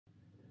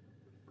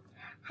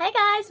Hi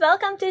guys,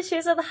 welcome to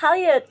Shoes of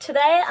Hollywood.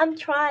 Today I'm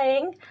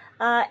trying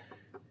was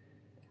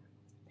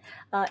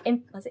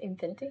it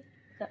Infinity?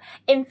 No.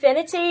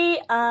 Infinity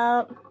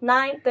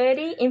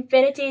 930,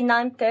 Infinity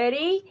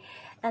 930,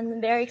 and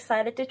I'm very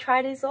excited to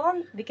try this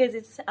on because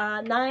it's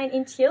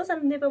 9-inch heels.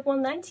 I've never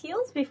worn 9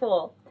 heels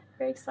before.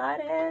 Very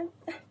excited.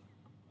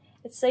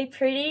 It's so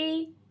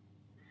pretty.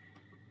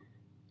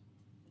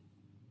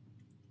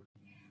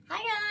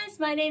 Hi guys,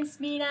 my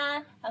name's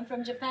Mina. I'm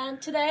from Japan.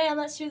 Today I'm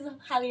at Shoes of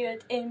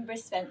Hollywood in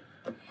Brisbane.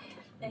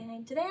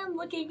 And today I'm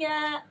looking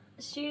at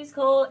shoes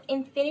called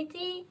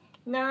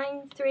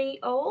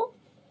INFINITY-930.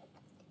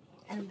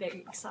 And I'm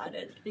very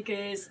excited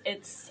because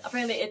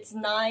apparently it's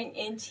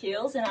 9-inch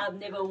heels and I've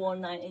never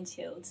worn 9-inch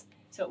heels.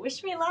 So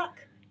wish me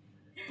luck.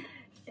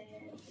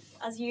 And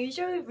as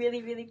usual,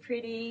 really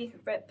pretty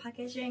red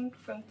packaging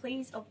from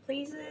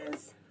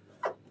Pleases.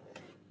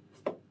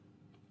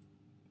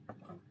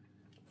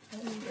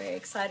 I'm very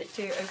excited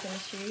to open the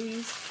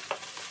shoes.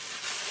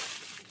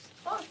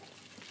 Oh,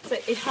 so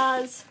it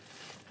has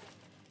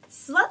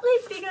slightly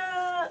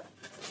bigger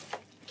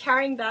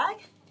carrying bag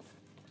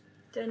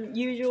than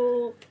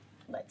usual,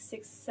 like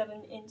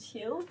 6-7-inch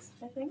heels,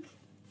 I think.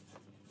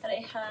 And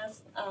it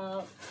has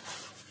a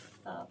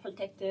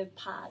protective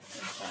pad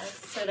inside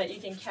so that you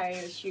can carry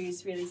your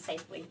shoes really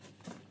safely.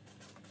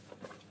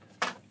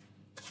 I'm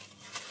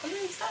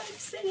very excited to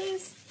see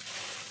this.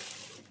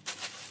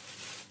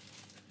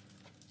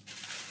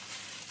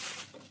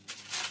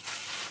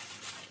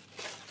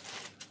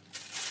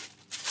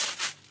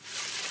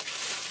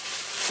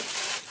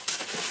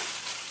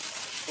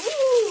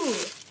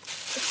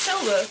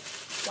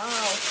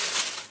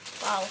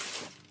 Wow,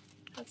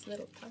 that's a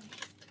little fun.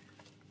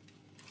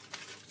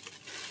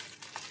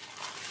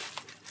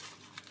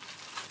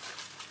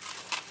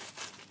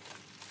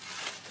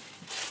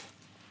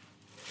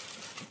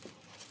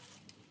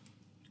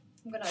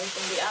 I'm gonna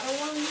open the other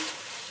one.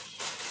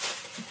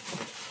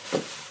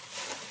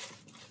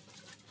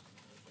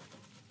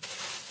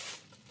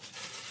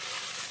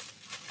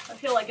 I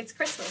feel like it's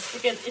Christmas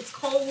because it's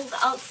cold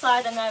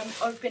outside and I'm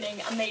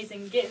opening an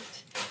amazing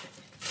gift.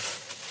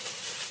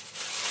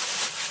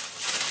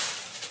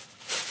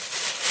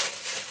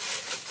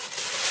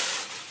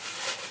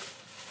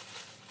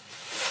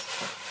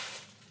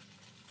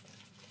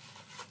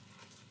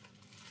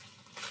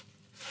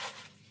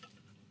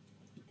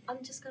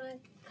 I'm just gonna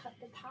cut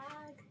the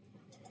tag.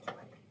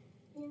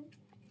 Yeah.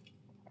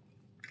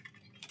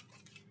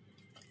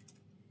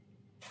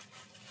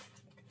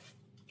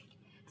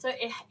 So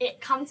it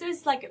comes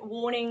with like a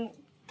warning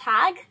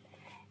tag,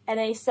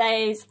 and it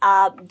says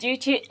due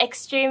to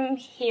extreme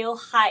heel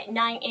height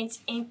 9-inch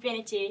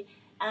Infinity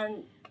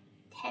and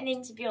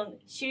 10-inch beyond,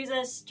 shoes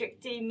are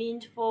strictly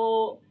meant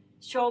for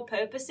show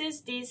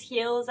purposes. These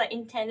heels are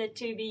intended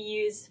to be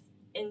used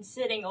in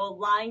sitting or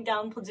lying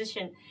down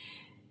position,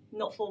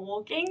 not for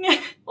walking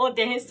or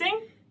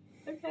dancing.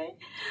 Okay.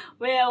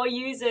 Where our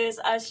users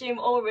assume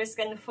all risk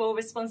and full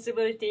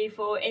responsibility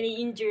for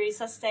any injury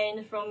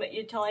sustained from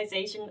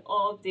utilization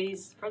of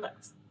these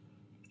products.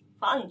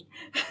 Fun.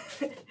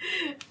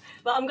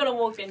 But I'm gonna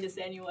walk in this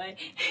anyway.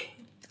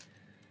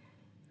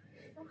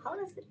 How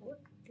does it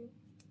work?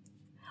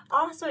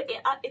 So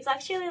it's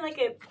actually like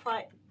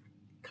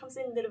comes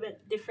in a little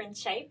bit different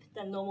shape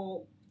than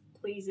normal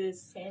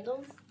Pleases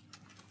sandals.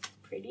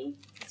 Pretty.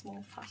 It's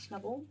more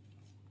fashionable.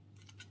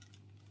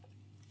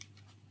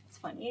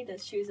 Funny, the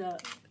shoes are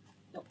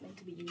not meant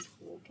to be used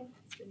for walking.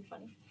 It's really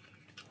funny.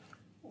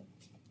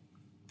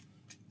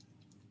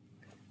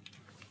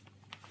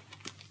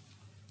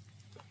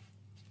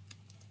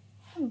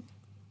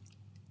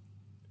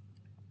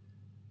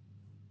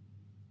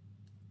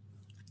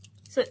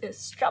 So the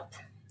strap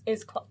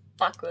is quite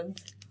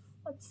backwards.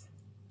 What's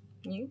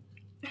new?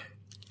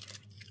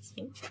 It's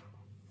new.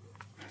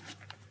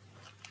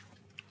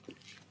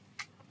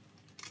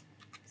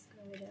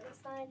 The other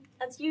side.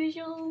 As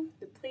usual,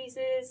 the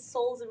Pleases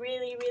soles are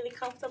really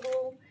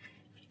comfortable.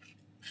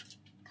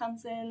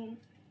 Comes in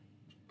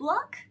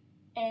black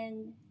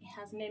and it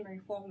has memory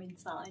foam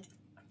inside.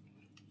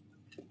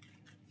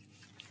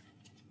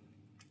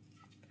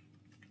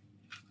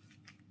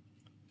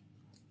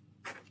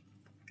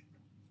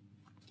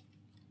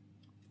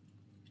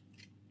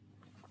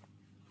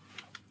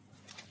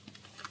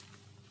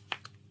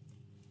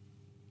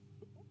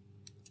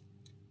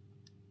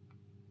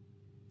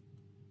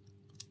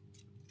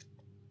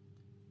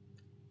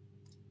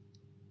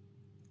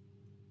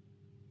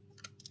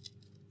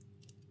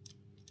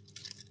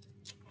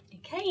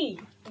 Okay,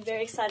 I'm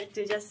very excited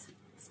to just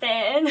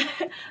stand.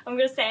 I'm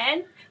gonna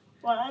stand.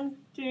 1,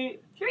 2,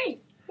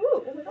 3. Ooh,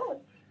 oh my god.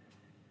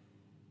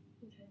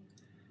 Okay.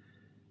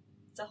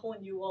 It's a whole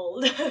new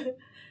world.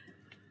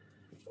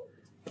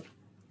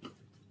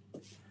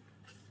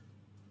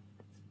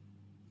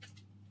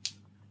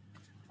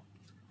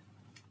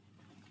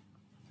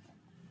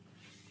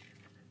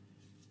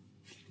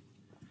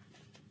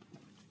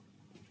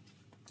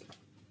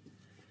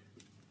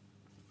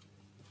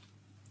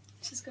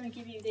 Just gonna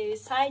give you the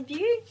side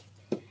view.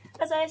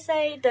 As as I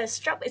say, the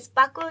strap is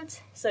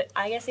backwards, so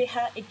I guess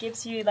it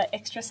gives you like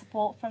extra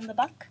support from the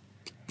back.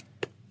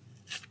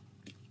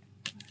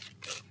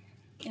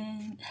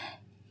 And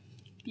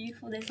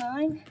beautiful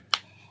design,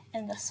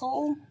 and the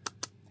sole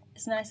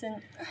is nice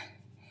and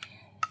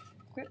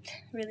gripped,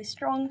 really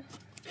strong.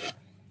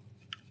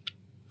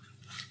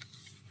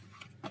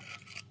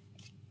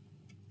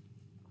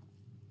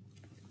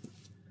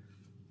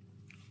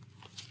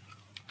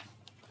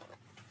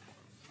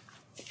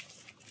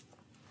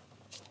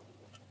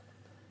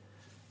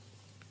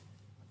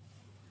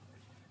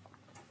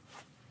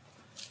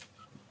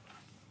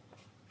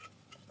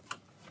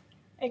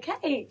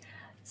 Okay,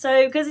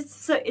 so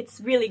because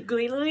it's really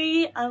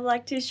glittery, I'd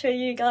like to show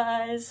you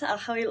guys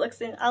how it looks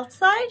in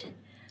outside.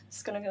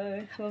 Just gonna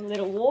go have a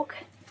little walk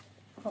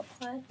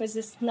outside with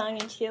this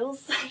 9-inch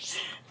heels.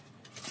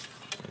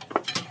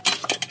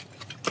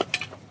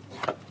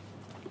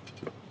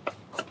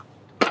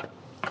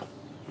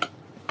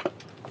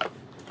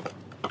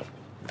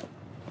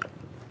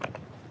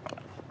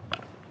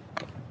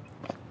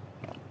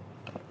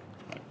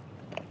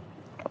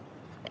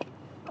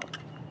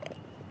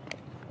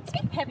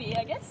 Heavy,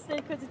 I guess,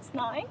 because it's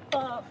 9,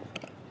 but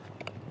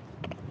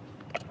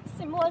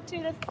similar to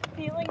the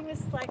feeling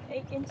with like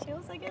 8-inch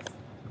heels, I guess.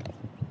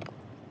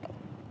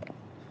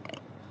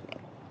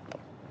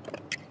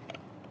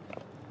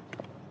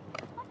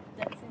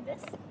 That's in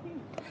this.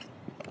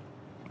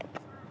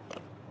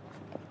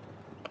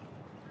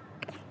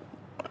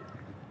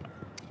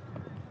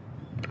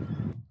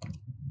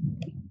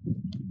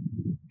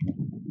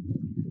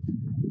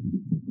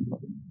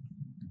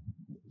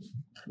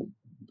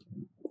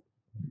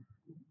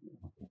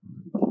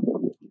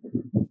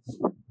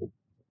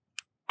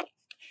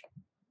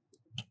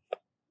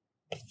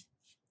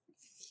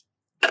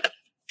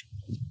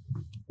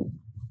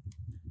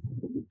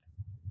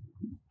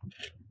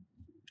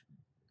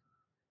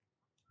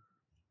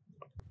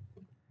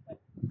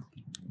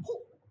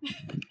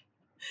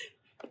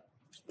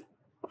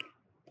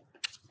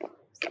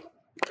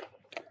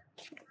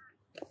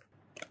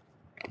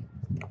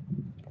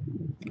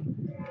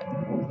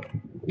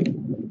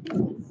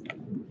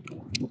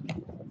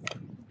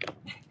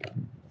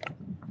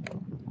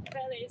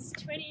 It's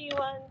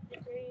 21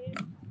 degrees.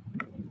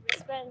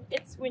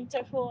 It's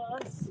winter for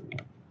us.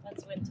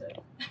 That's winter.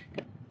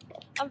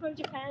 I'm from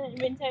Japan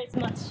and winter is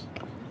much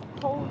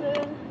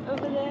colder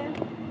over there.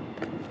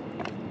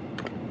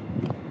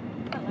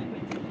 I like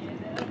winter here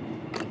though.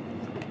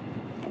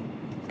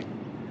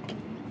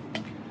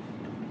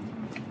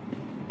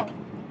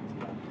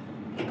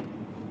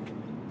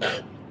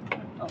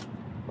 Oh,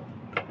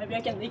 maybe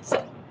I can reach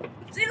it.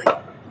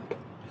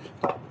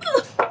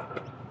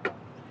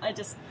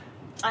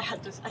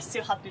 I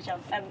still have to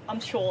jump, and I'm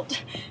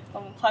short.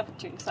 I'm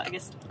 5'2", so I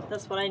guess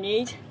that's what I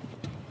need.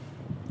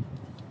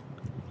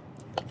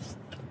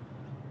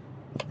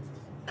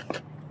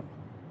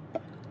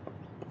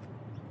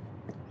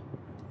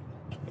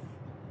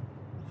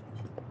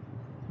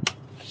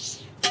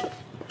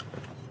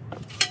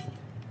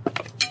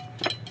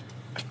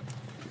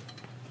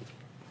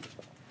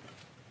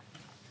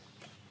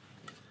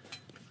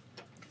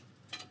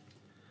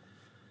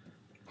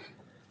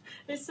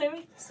 There's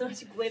so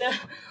much glitter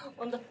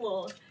on the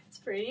floor. It's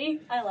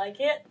pretty. I like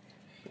it.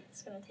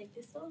 Just gonna take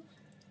this off.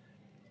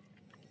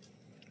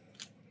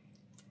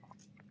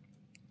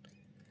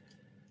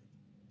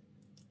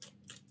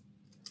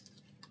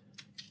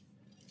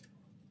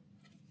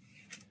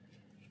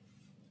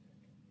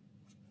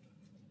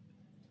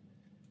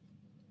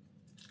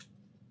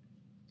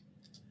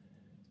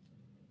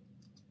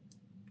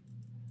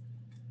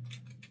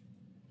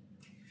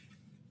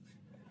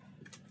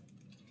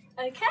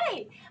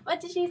 Okay, what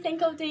did you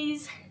think of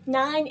these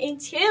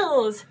 9-inch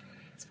heels?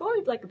 It's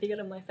probably like bigger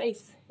than my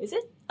face, is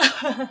it?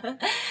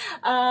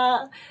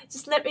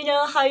 Just let me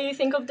know how you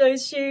think of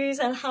those shoes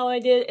and how I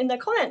did in the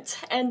comment.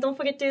 And don't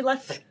forget to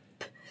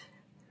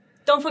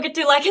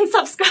like and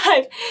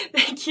subscribe.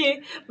 Thank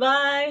you.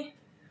 Bye.